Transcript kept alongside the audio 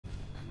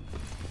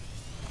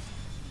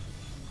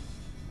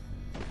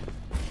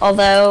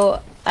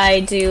Although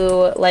I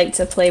do like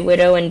to play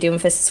Widow, and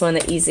Doomfist is one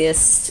of the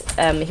easiest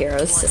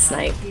heroes to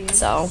snipe.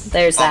 So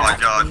there's that. Oh my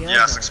god,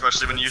 yes,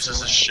 especially when he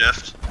uses his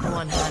shift.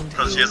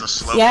 Because he has a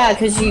slow Yeah,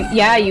 because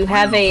you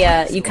have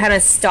a, you kind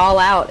of stall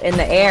out in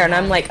the air, and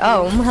I'm like,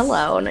 oh,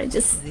 hello, and I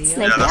just snipe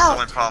you out. Yeah, that's the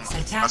only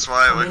problem. That's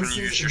why like, when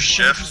you use your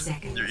shift,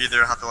 you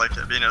either have to like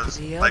be in a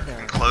like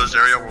enclosed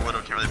area where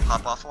Widow can't really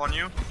pop off on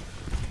you,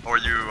 or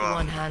you,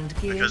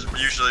 because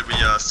usually we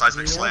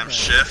seismic slam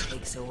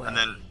shift, and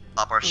then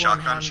pop our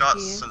shotgun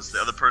shots, since the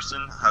other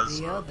person has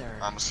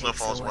a slow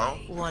fall as well,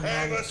 and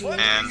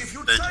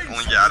they can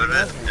only get out of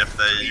it if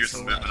they use the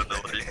movement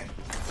ability.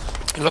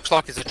 It looks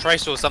like it's a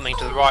tracer or something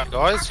to the right,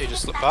 guys, who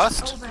just slipped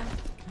past.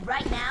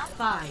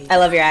 I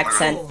love your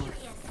accent.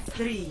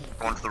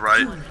 Going to the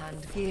right.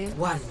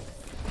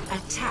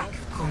 Attack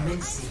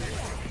commencing.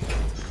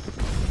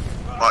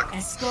 Fuck.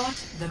 Escort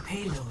the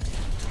payload.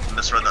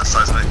 Misread that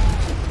seismic.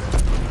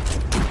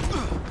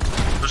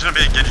 There's gonna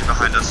be a Genji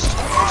behind us.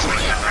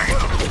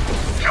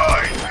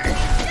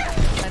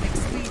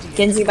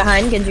 Genji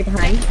behind, Genji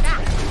behind.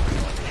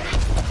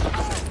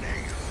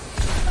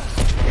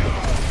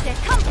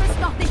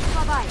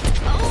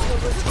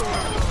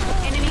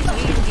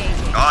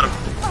 Got him.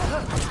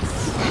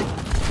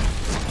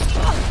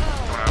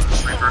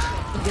 Sleeper.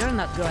 You're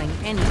not going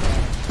anywhere.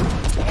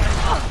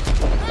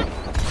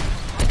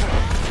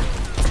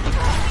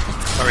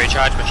 I'll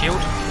recharge my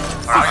shield.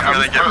 Alright, I'm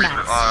gonna get the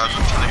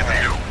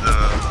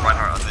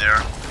Reinhardt on the air.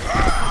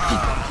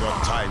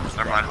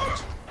 Never mind.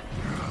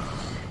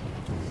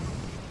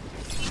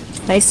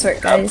 Nice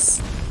work,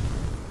 guys.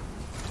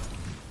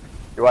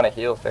 You want to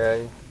heal,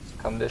 Fairy?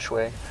 Come this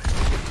way.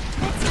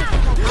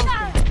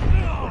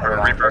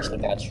 Reaper. I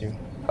got you.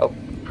 Oh.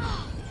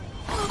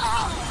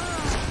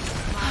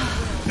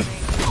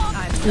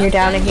 You're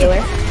down a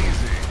healer.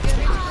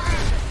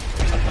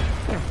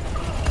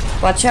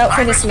 Watch out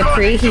for this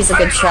McCree, he's a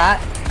good shot.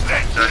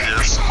 There he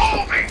is.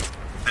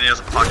 And he has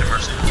a pocket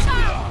mercy.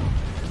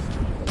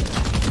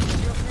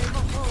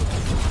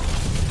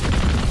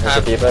 There's a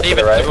D.Va to to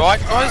the right. the right,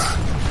 guys.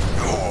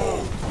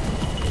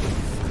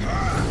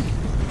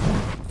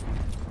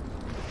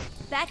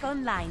 Back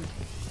online.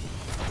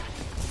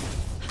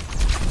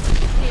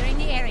 Clearing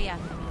the area.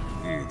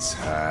 It's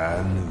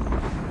Hanzo.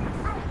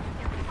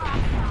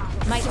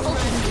 My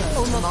ultimate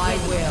almost My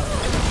ready. will.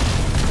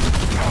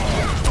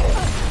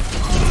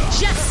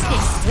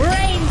 Justice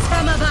reigns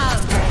from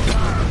above.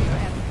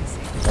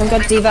 I've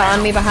got D.Va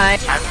on me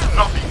behind.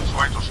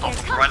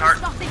 Reinhardt.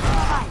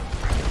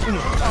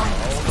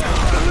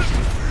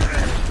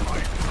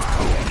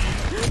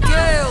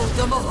 Gale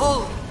the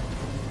Mahol.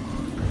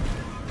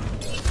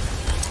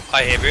 I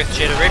hear Earth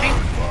Jet already.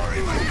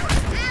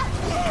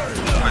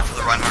 Wait for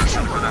the Reinhardt to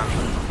go down.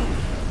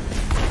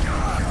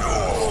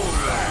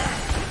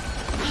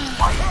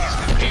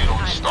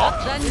 Not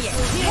done yet.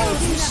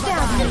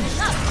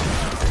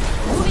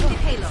 Moving the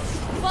payload.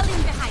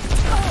 Falling behind.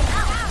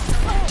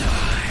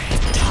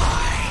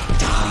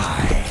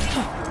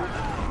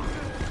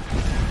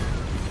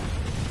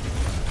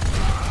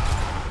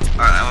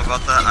 Alright, I'm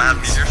about that. I have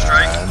Meteor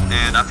Strike,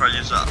 and after I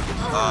use that,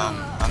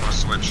 I'm gonna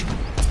switch.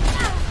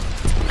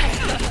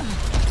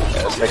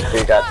 Yeah, this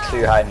McCree got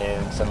 2 high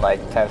noons in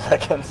like 10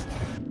 seconds.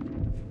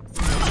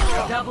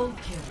 Double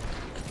kill.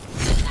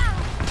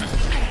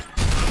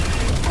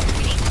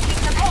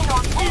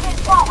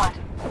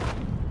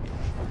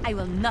 I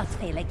will not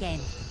fail again.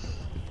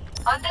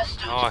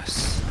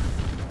 Nice.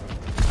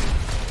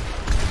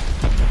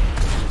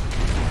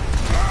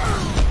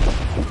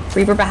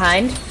 Reaper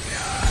behind.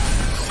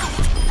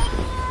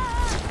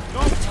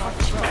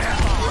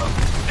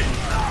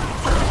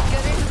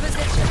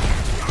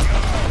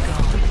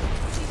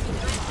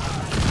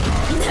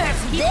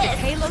 Keep the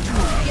payload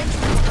moving.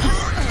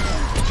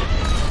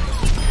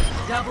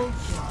 Double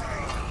kill.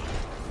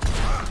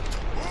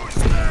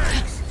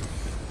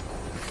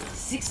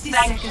 60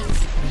 seconds.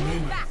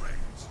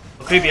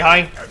 McCree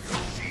behind.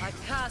 I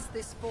cast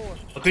this forth.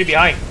 McCree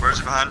behind. Where's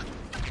he behind?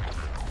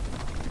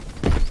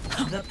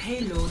 The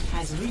payload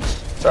has reached.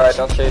 It's alright,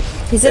 don't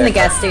chase. He's in the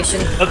gas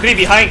station. McCree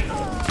behind.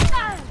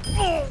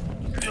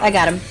 I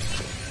got him.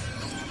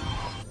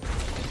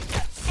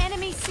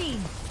 Enemy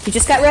seen. He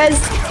just got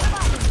rezzed.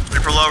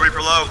 Reaper low,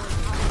 Reaper low.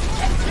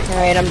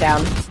 Alright, I'm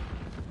down.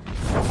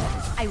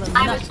 I will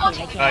not fail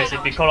again. Guys,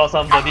 if you call out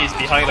somebody is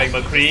behind like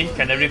McCree,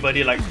 can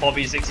everybody like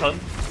 4v6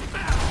 hunt?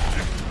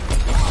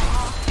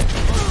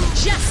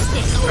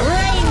 Justice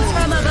reigns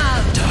from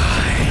above.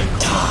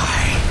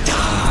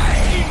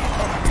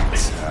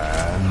 It's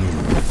Hanzo.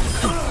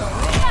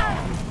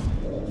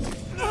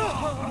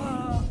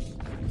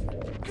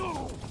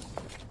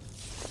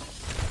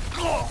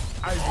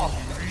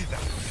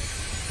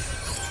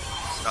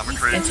 Got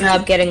McCree. Good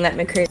job getting that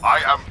McCree. I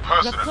am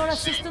The Cora personally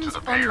seen to systems the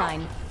payload.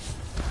 online.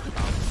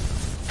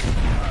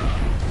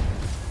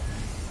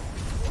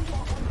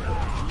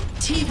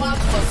 Team up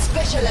for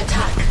special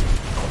attack.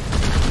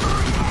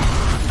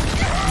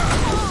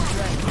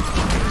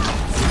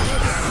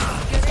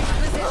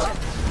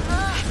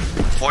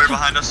 Warrior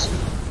behind us.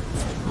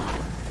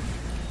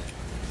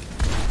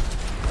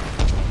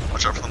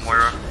 Watch out for the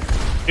Moira.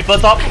 Reaper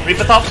top,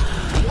 Reaper top.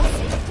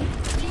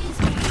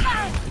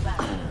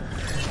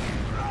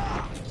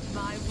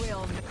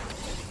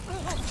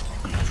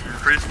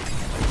 Freeze.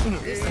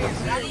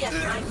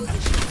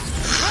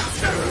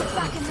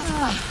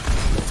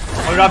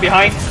 Moira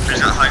behind.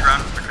 Freeze got high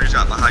ground. McCree's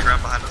got the high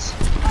ground behind us.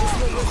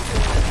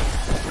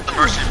 The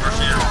Mercy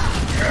behind.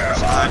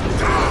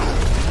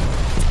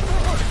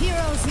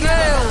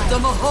 Scale the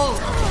Mahal.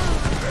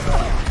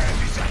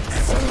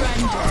 Surrender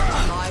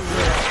to my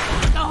will.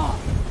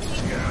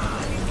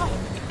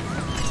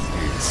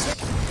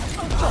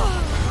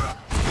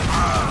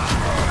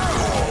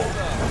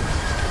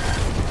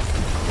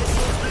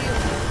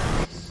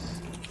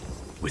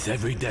 With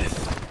every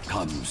death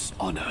comes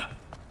honor.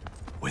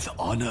 With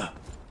honor,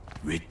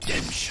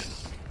 redemption.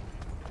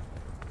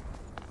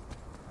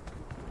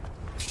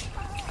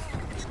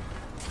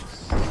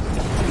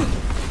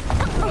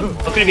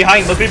 McCree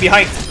behind, McCree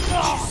behind.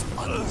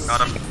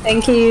 Got him.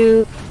 Thank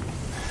you.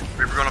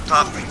 Reaper going up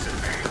top.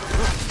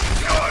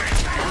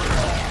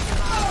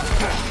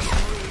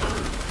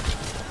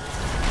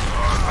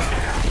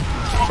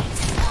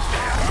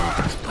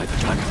 By the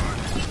dragon.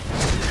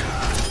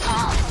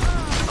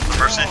 Up the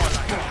Mercy.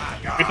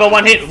 Reaper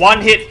one hit,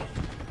 one hit.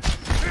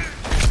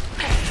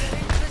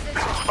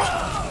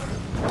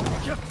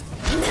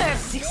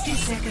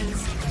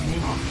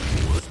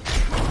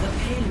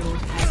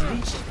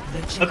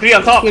 McCree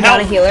on top, You're not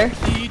a help! healer.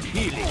 Need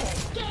healing.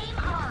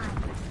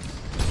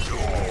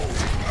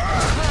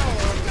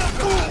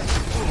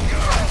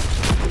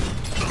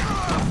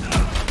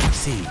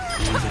 See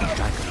through the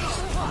dragon's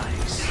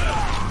eyes.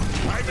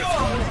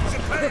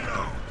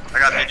 I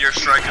got mid-year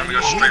strike and we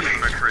go straight for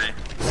McCree.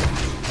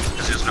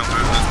 Because he has no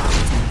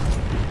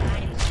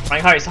movement.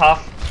 Reinhardt is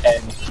half.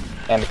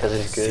 And because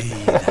he's good.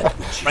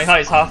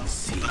 Reinhardt is half.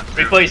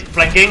 Reaper is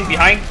flanking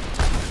behind.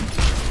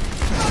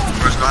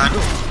 First behind.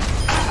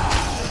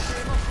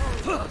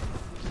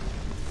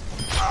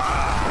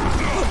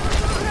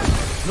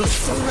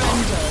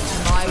 Surrender to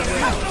my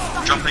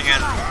will. Jumping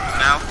in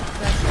now.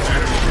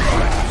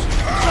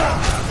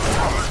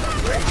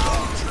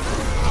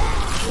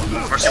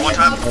 Mercy one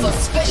time.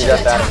 You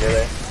got that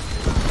here.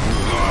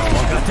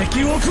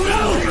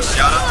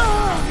 Yada.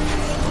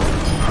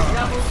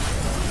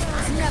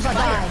 Never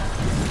die.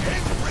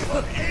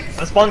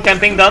 Spawn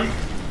camping done.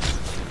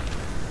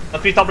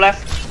 McCree top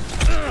left.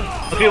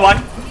 McCree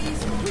one.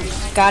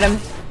 Got him.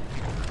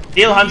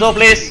 Heal Hanzo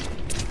please.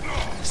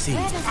 See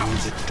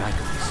through the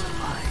dragon's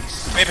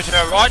eyes. Reaper to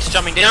the right,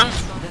 jumping down.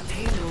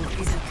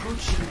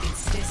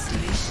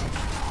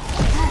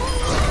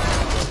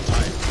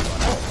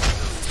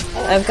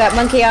 I've got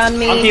monkey on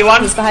me. Monkey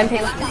one. He's behind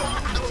payload.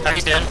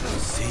 He's dead.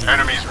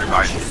 Enemies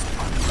revived.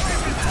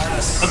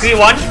 McCree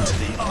one.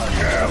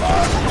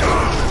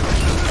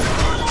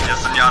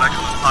 Yes, Zenyatta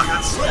come in the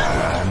pockets.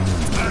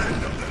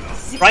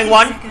 Rank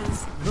one.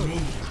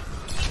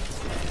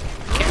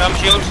 Keep arm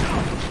shield.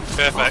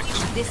 Perfect.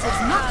 This is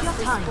not your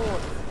time.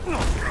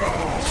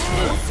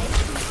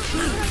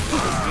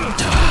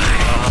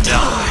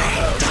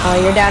 Oh,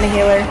 you're down a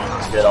healer.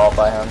 Good all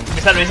by him.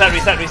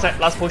 Reset.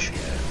 Last push.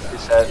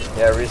 Reset.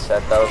 Yeah,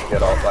 reset. That was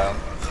good all by him.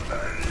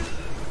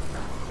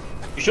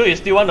 You sure you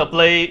still want to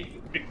play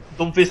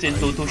Doomfist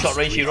into 2 short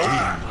range heroes?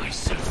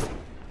 Sure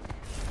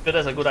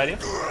that's a good idea.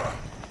 If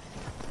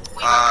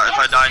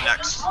I die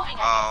next,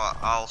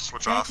 I'll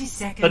switch off.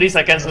 30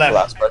 seconds left.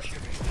 Last push.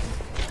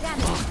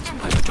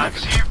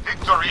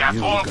 Victory at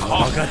all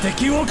costs.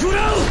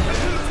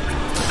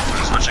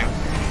 Switching.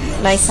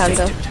 Nice,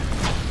 Hanzo.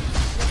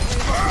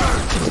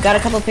 We got a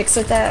couple picks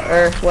with that,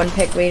 or one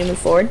pick way to move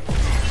forward.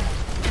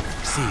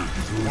 See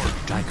through the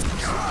dragon's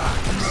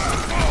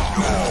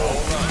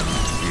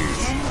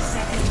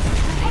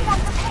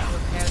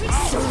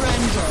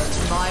Surrender to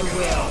my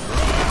will.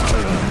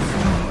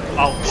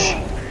 Ouch.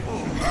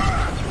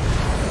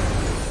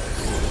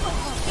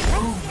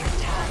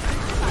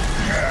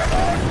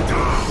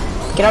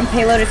 Get on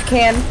payload if you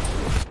can.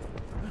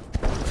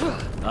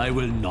 I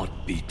will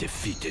not be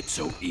defeated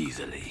so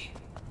easily.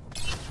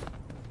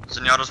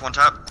 Zenyatta's one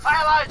tap.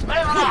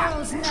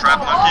 Trap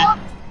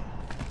monkey.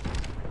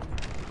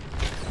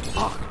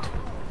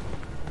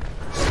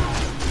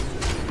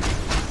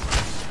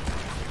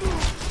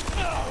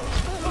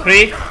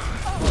 Three.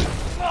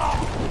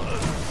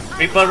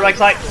 Reaper right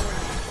side.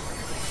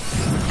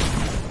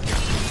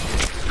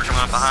 We're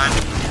coming up behind.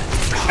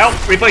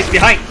 Help! Reaper is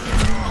behind.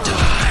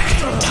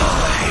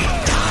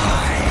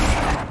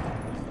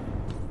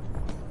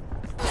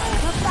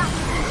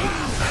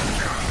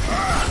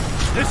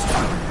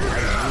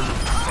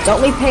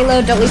 Don't leave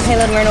payload,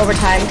 we're in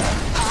overtime.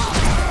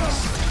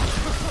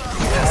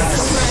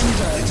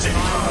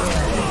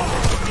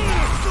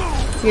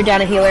 You're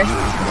down a healer.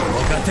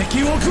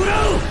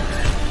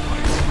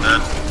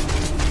 Dead.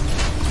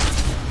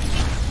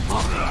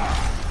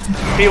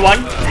 P1.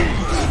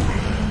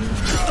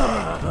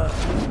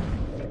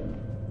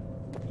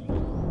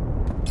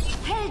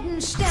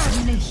 Helden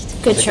sterben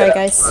nicht. Good try,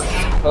 guys.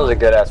 That was a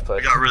good ass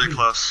push. We got really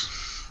close.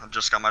 I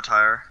just got my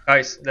tire.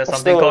 Guys, there's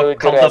something Still a really called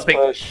good counter ass pick.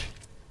 push.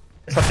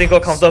 Something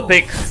called counter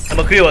pick. The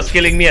McCree was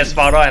killing me as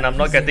Farah and I'm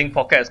not getting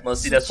pocket as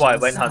Mercy, that's why I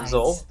went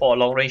Hanzo for a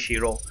long range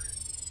hero.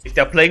 If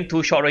they're playing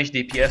 2 short range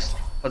DPS,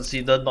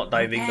 consider not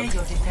diving them.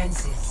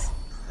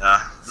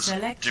 Yeah, this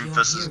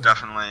Doomfist is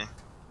definitely...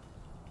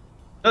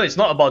 No, it's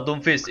not about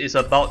Doomfist, it's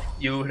about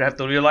you have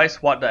to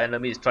realize what the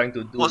enemy is trying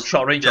to do. Well,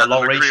 short range yeah, or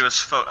long range.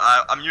 Was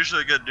I'm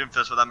usually a good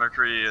Doomfist, but that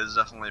McCree is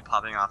definitely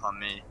popping off on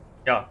me.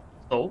 Yeah,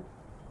 so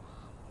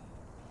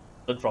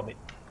learn from it.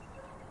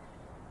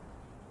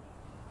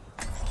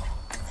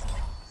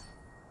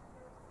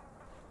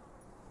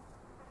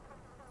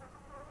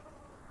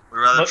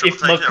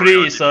 If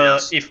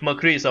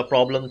McCree is a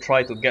problem,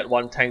 try to get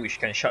one tank which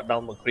can shut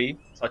down McCree,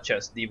 such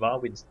as D.Va.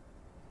 Winston.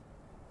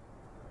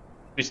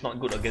 It's not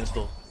good against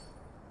those.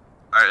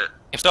 Alright.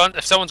 If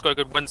someone's got a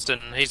good Winston,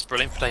 he's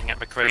brilliant for taking out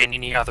McCree and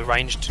any other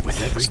ranged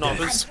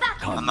snipers.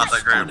 I'm not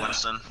that great at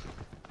Winston.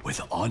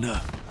 With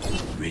honor,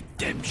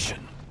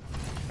 redemption.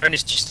 And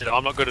it's just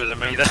I'm not good at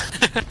him either.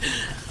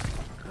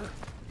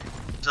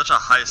 Such a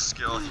high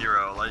skill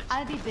hero, like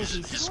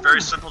he's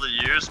very simple to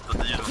use, but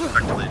to use him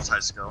effectively it's high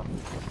skill.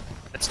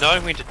 It's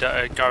knowing when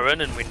to go in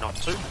and when not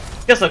to.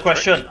 Here's a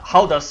question: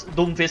 how does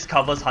Doomfist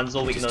covers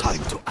Hanzo weakness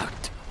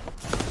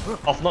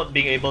of not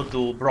being able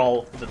to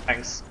brawl the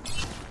tanks?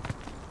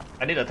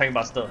 I need a tank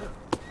buster.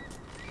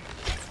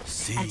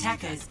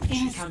 Attackers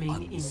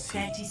incoming in 30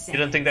 seconds. You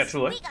don't think that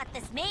through, eh?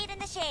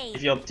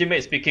 If your teammate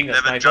is picking a They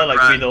sniper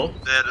like Widow,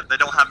 they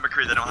don't have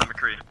McCree. They don't have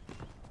McCree.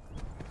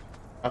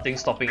 nothing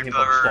stopping him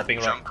from swapping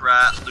right.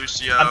 Junkrat,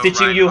 Lucio, I'm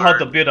teaching Reinhardt. you how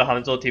to build a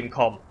Hanzo team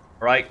comp,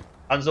 right?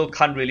 Hanzo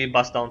can't really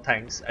bust down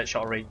tanks at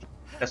short range.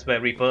 That's where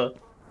Reaper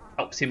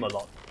helps him a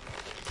lot.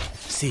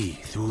 See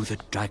through the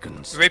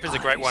dragon's Reaper's a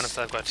great one if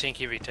they've got a tank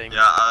heavy team.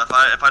 Yeah,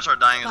 if I start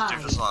dying as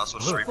Doomfist, I'll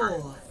switch Reaper.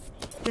 4,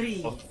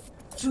 3, Oh,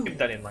 2, keep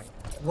that in mind.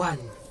 1.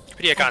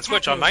 But yeah, can't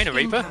switch on main a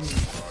Reaper.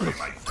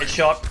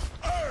 Headshot.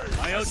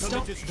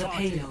 Stop the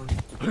payload.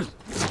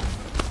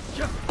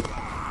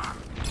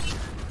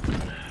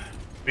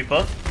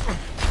 Reaper.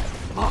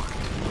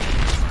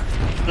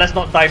 Let's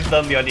not dive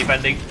them, we are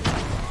defending.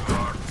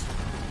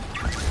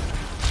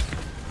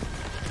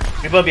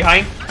 Reaper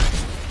behind.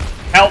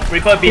 Help,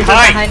 Reaper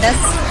behind! Behind us.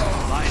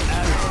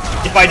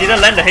 If I didn't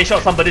land the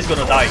headshot, somebody's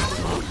gonna die.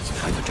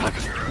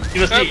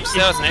 Seriously, Oops,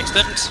 that was an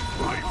accident.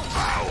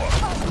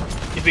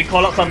 if we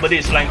call out somebody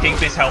is flanking,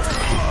 please help.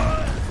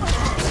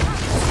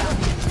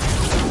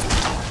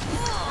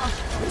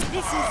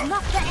 This is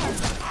not the end.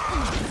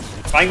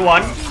 Trying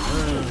one.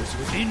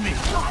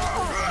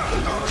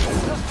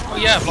 Oh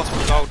yeah, I've lost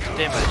my gold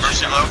damage.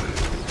 Mercy low.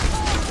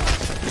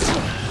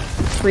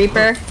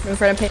 Reaper in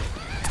front of me.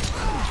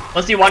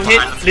 Mercy one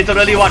hit,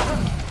 literally one.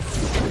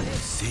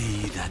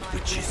 See that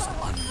which is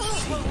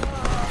unseen.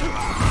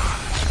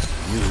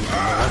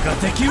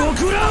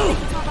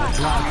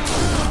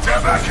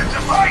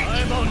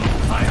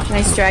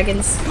 Nice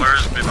dragons.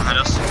 Blur's behind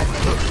us.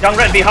 Young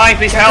Red behind,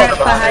 please help.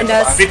 Behind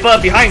us. Reaper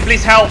behind,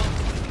 please help.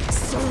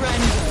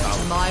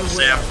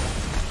 See him.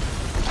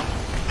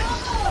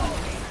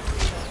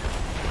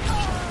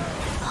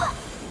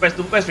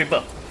 Where's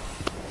Reaper?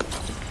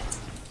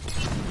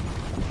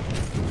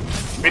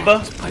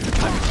 Reaper?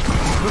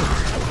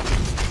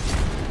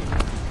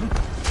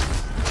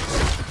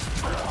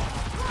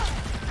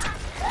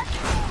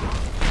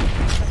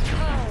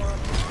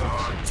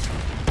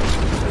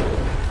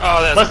 Oh,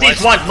 that's Mercy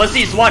is one,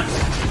 Mercy is one.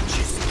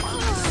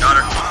 Got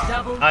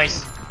her.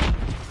 Nice.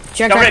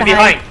 Junkrat Young Red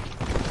behind.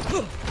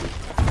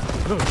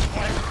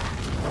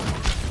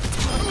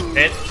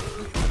 Hit.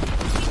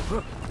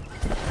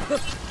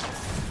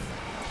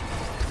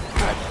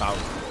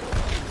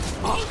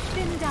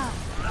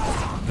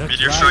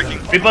 Meteor striking.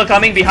 Reaper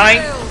coming behind.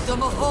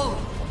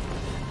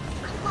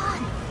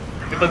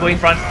 Reaper going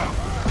front.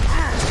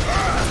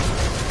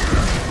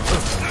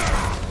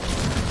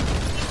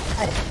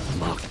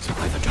 Marked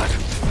by the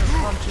dragon.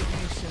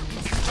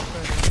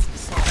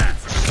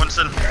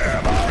 Winston.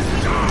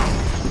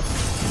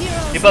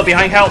 Reaper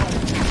behind, help.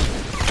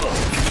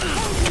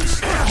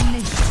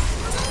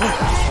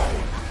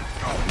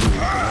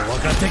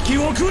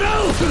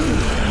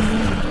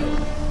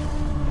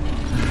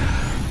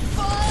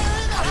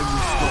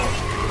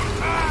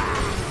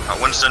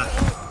 Winston.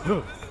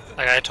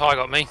 Okay, Ty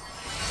got me.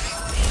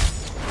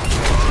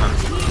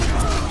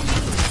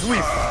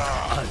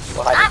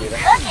 Behind you,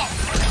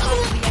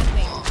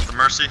 The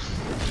Mercy.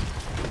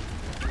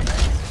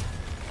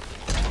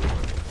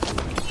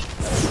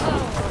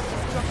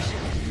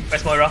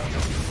 Where's Moira?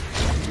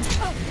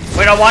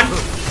 Moira one.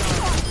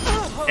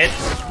 Hit.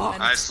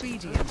 Nice.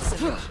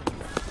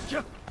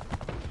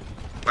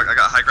 Look, I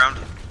got high ground.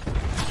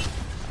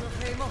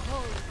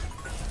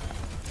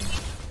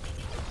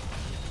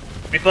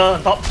 Reaper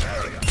on top.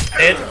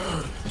 Hit.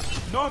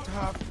 Not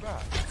half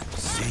bad.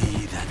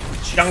 See that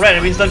which Young Red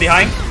and Winston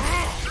behind.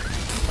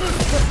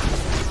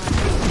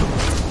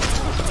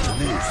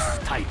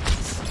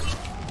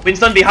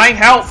 Winston behind,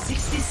 help!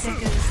 60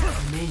 seconds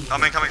remaining.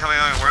 Coming.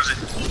 Where is he?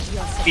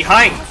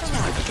 Behind!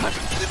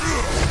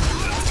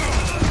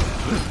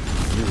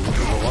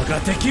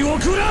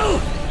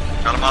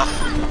 Got him off.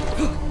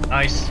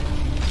 Nice.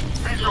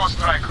 Your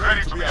strike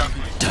ready to be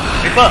unleashed.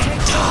 Reaper!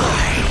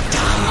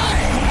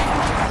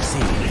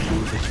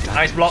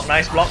 Nice block,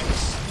 nice block.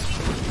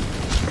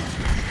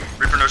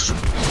 Reaper no.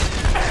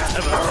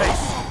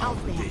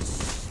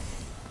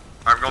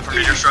 Alright, we're going for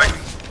meteor strike.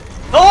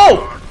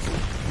 No!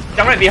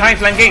 Jump right behind,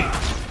 flanking.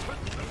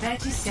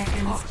 30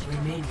 seconds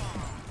remaining.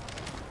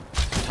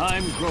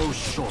 Time grows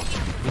short.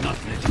 Do not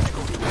let it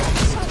go to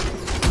waste.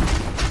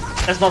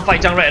 Let's not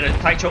fight Jump right at the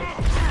tight choke.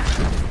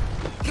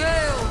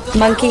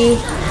 Monkey.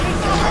 By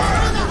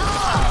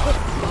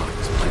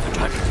the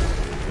dragon.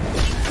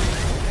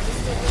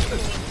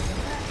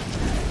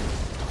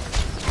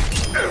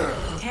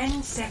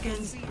 10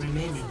 seconds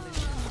remaining.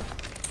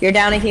 You're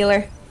down a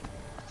healer.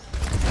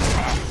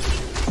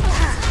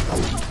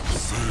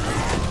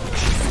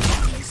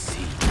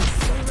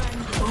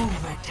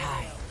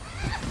 Overtime.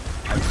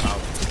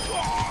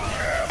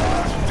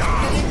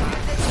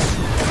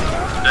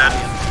 Dead.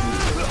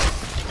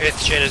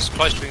 Earth Shed is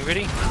close to being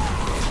ready.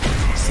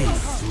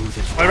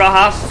 Moira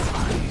half.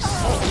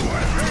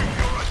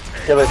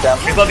 Kill it down.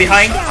 Reaper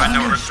behind.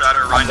 Rhino Earth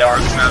Shatter, Rhino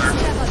Earth Shatter.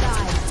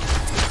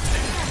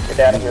 Get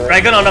down and heal it.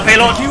 Dragon on the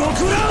payload.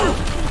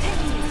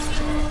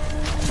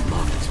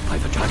 Marked by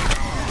the dragon.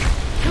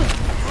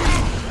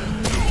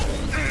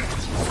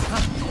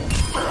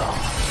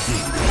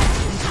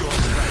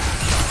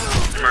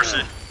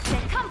 Mercy.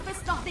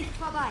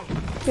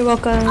 You're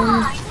welcome.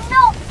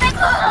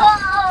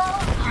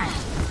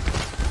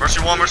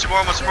 Mercy one, Mercy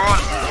one, Mercy one.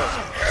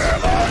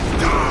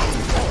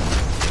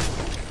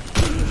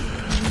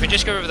 If we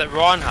just go over that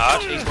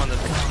Reinhardt, he's one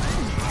of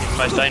the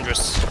most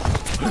dangerous.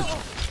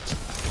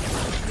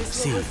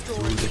 See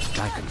through the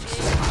dragon's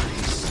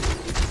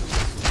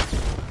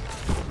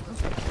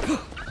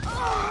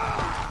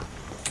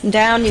eyes.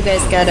 Down, you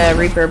guys got a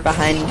Reaper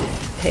behind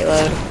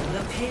payload.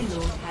 The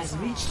payload has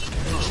reached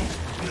the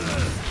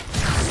checkpoint.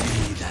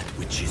 See that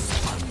which is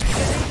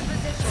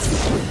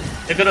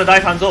They're gonna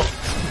dive Hanzo.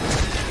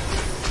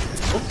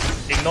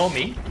 Oops, ignore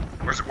me.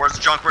 Where's the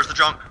junk? Where's the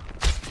junk?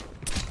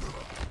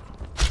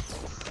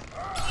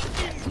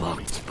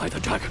 marked by the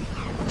dragon.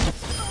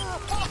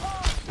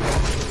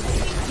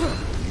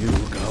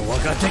 Yuga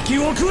waga teki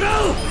wo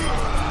kurau!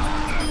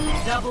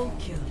 Double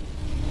kill.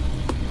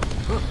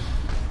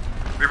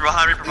 Reaper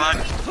behind, Reaper behind.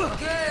 Through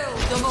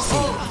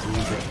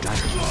the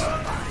dragon's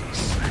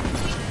eyes.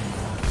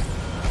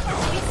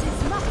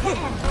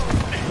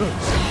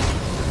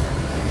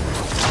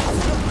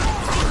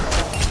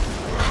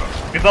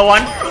 Reaper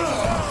one.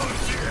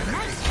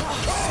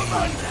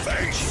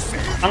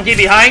 Monkey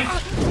behind.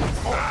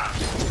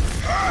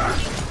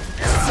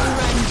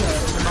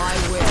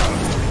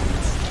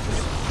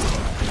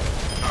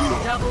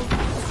 Double.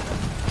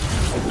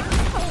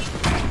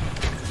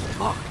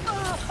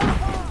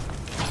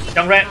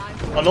 Young red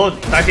alone.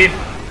 Dive him.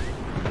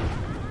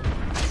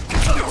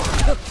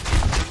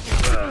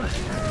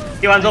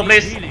 Kill Hanzo,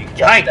 please.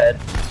 Behind.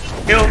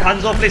 Kill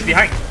Hanzo, please.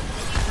 Behind.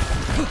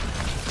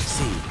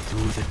 See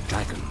through the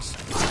dragon's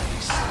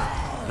eyes.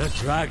 The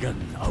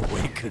dragon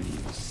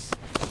awakens.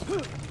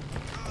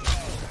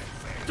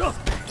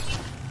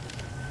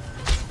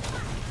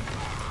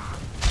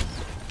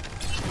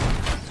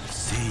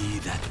 See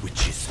that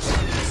which is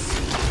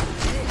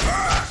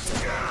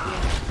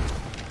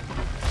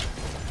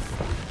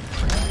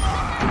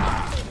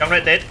Young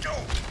red dead.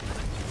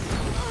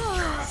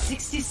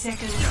 60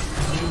 seconds.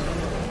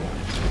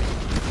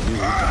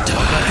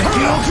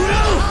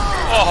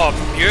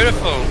 Oh,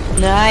 beautiful.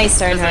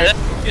 Nice, Earnhardt.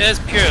 That's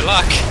pure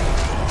luck.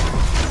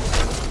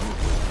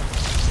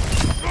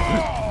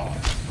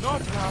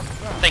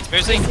 Thanks,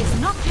 Mercy.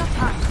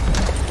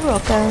 You're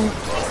welcome.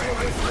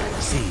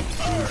 see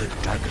through the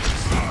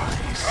dragon's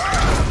eyes.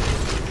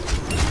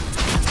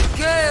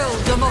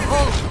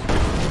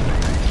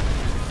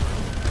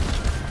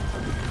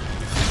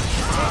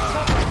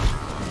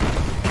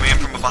 Coming in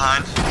from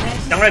behind.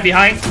 Young red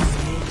behind.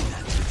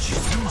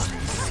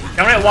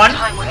 Young red one.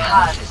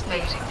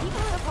 Reaper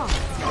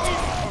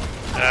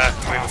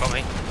got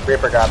me.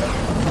 Reaper got me.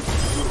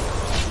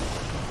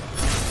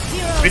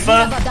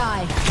 Reaper.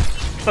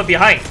 Reaper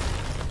behind.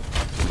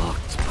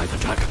 Marked by the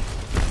dragon.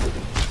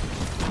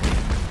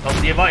 Don't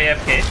see about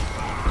AFK.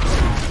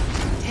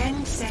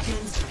 10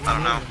 seconds. I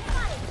don't know.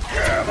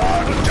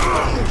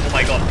 Oh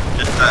my god.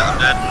 Just dead, I'm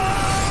dead.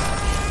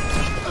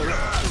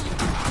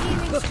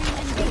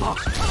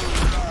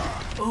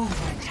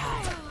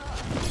 Overtime.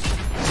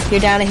 You're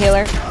down a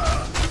healer. And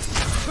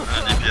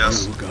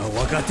DPS.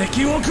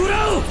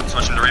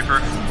 Switching to Reaper.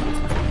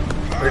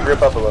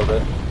 Regroup up a little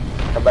bit.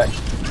 Come back.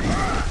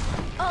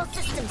 All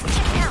systems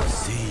check out.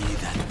 See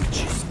that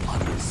which is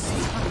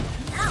unseen.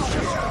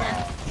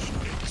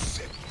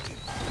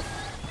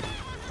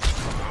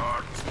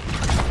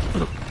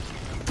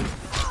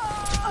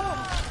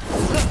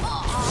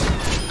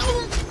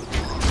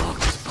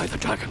 Marked by the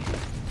dragon.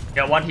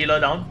 Got one healer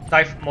down.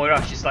 Dive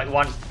Moira, she's like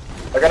one.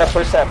 They're gonna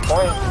push that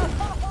point.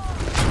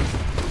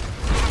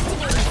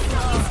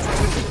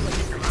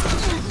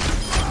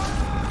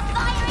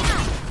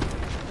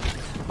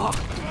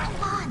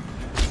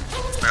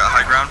 I got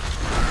high ground.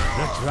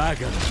 The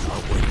dragon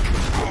awakens.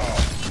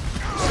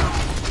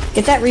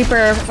 Get that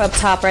Reaper up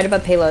top, right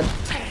above payload.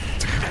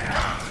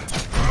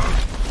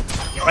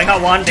 Bring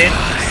out one, dead.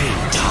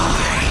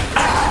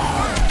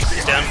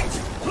 He's down.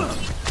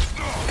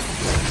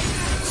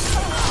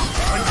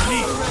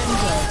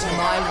 To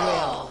my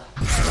will.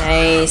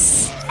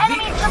 Nice.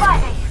 Enemy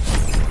surviving.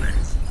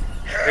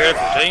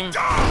 Beautiful team.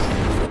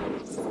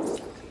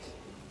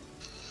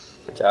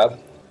 Good job.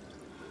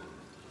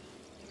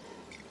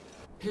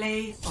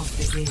 Play of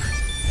the game.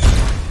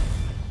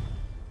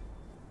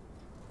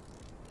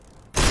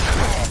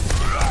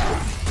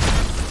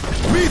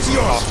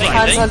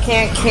 Hanzo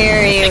can't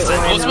carry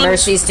when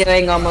Mercy's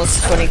doing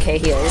almost 20k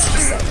heals.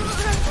 So.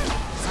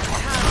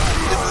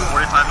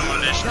 45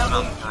 eliminations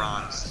on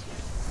bronze.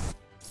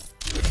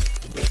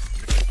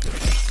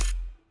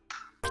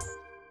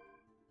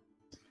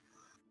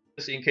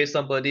 Just in case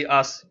somebody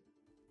asks,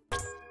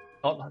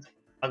 not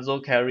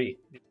Hanzo carry.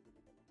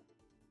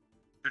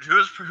 Dude,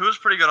 who's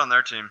pretty good on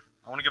their team?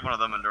 I want to give one of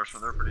them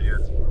endorsement. They're pretty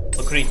good.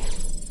 Agree.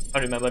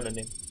 Can't remember the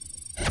name.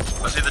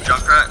 Was he the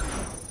Junkrat?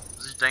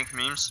 Was he dank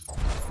memes?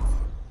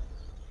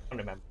 Can't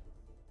remember.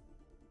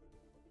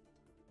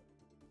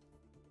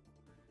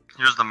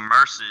 He was the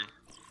Mercy.